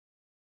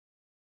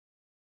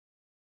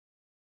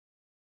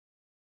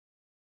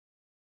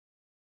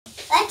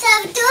What's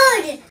up,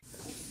 dude?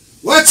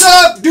 What's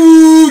up,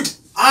 dude?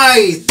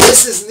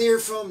 This is Nir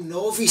from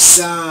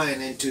NoviSign,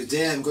 and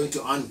today I'm going to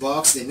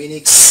unbox the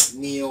Minix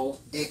Neo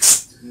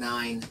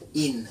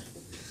X9-IN.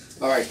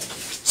 Alright,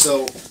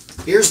 so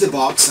here's the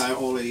box. I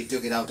already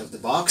took it out of the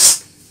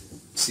box.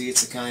 See,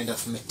 it's a kind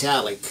of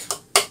metallic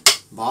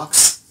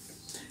box.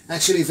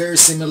 Actually very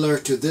similar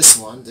to this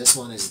one. This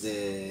one is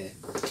the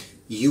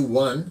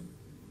U1.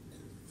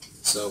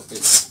 So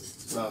it's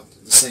about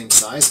the same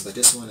size, but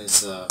this one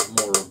is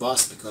more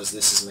robust because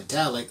this is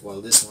metallic,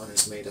 while this one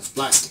is made of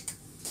plastic.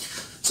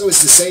 So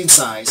it's the same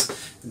size.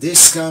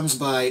 This comes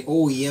by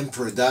OEM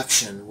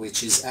Production,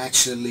 which is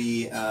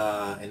actually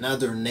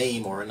another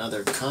name or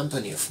another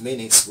company of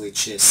Minix,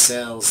 which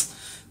sells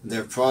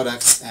their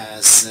products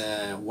as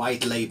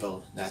white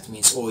label. That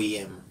means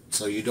OEM.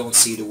 So you don't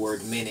see the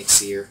word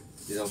Minix here.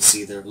 You don't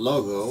see their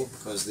logo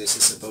because this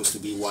is supposed to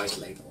be white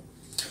label.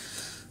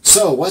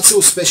 So what's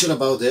so special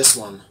about this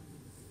one?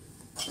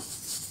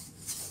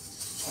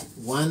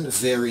 One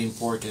very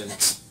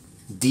important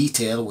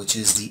detail, which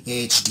is the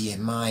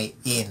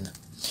HDMI-IN.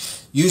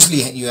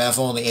 Usually you have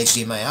only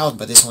HDMI out,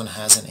 but this one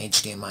has an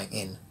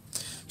HDMI-IN.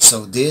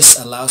 So this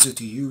allows you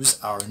to use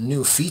our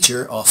new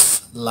feature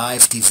of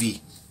live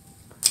TV.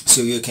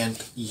 So you can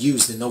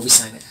use the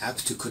NoviSign app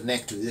to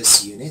connect to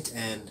this unit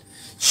and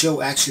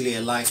show actually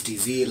a live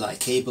TV like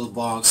cable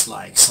box,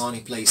 like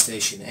Sony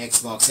PlayStation,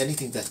 Xbox,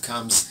 anything that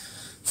comes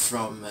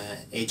from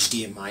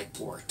HDMI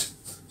port.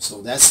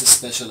 So that's the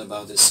special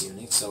about this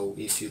unit. So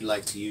if you'd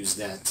like to use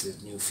that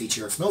new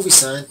feature of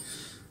NoviSign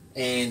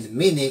and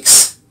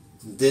Minix,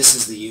 this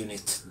is the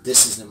unit,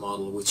 this is the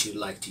model which you'd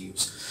like to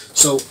use.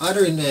 So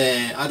other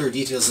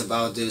details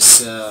about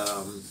this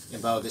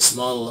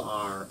model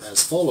are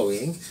as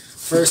following.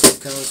 First,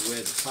 it comes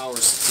with power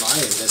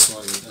supply, and this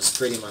one is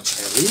pretty much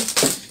heavy.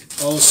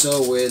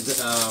 Also with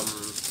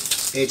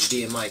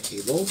HDMI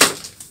cable.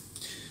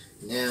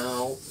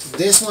 Now,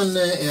 this one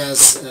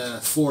has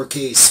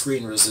 4K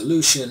screen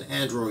resolution,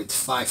 Android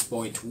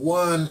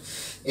 5.1.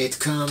 It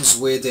comes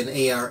with an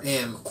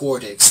ARM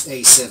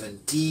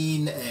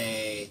Cortex-A17,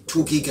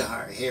 2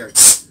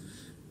 GHz.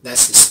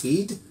 That's the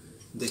speed.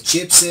 The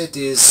chipset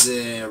is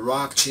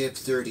Rockchip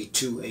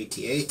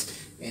 3288.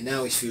 And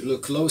now if you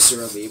look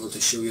closer, I'll be able to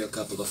show you a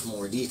couple of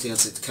more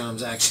details. It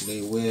comes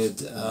actually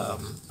with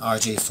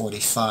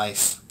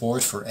RJ45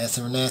 port for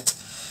Ethernet.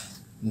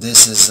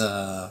 This is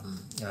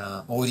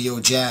audio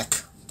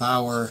jack,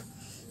 power,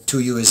 2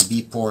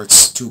 USB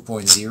ports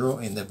 2.0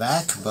 in the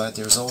back, but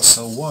there's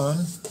also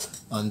one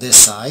on this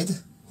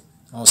side.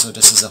 Also,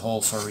 this is a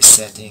hole for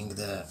resetting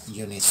the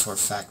unit for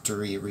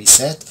factory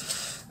reset.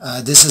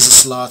 This is a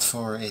slot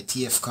for a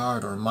TF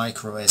card or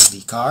micro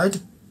SD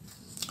card.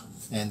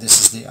 And this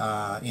is the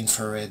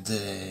infrared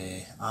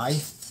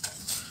eye.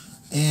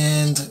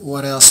 And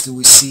what else do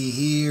we see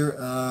here?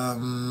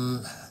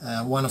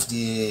 One of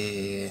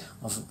the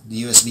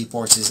USB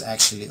ports is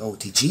actually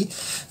OTG.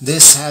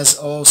 This has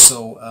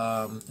also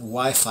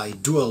Wi-Fi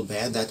dual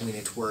band. That means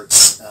it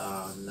works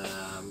on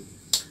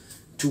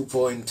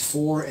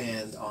 2.4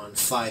 and on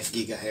 5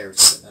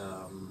 GHz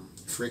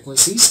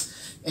frequencies.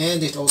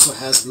 And it also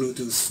has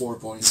Bluetooth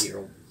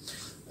 4.0.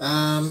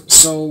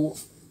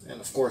 And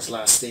of course,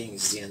 last thing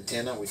is the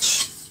antenna,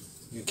 which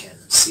you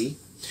can see.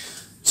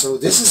 So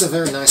this is a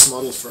very nice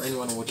model for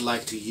anyone who would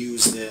like to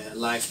use the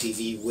live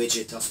TV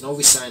widget of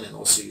NoviSign and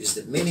also use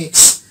the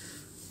Minix.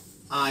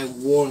 I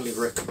warmly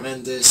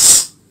recommend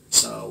this.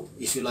 So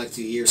if you'd like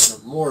to hear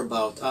some more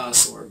about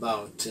us or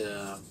about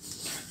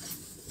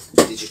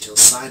digital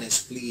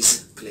signage,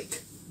 please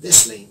click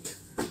this link.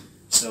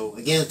 So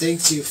again,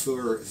 thank you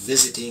for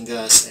visiting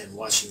us and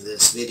watching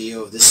this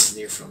video. This is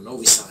Nir from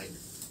NoviSign,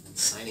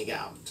 signing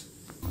out.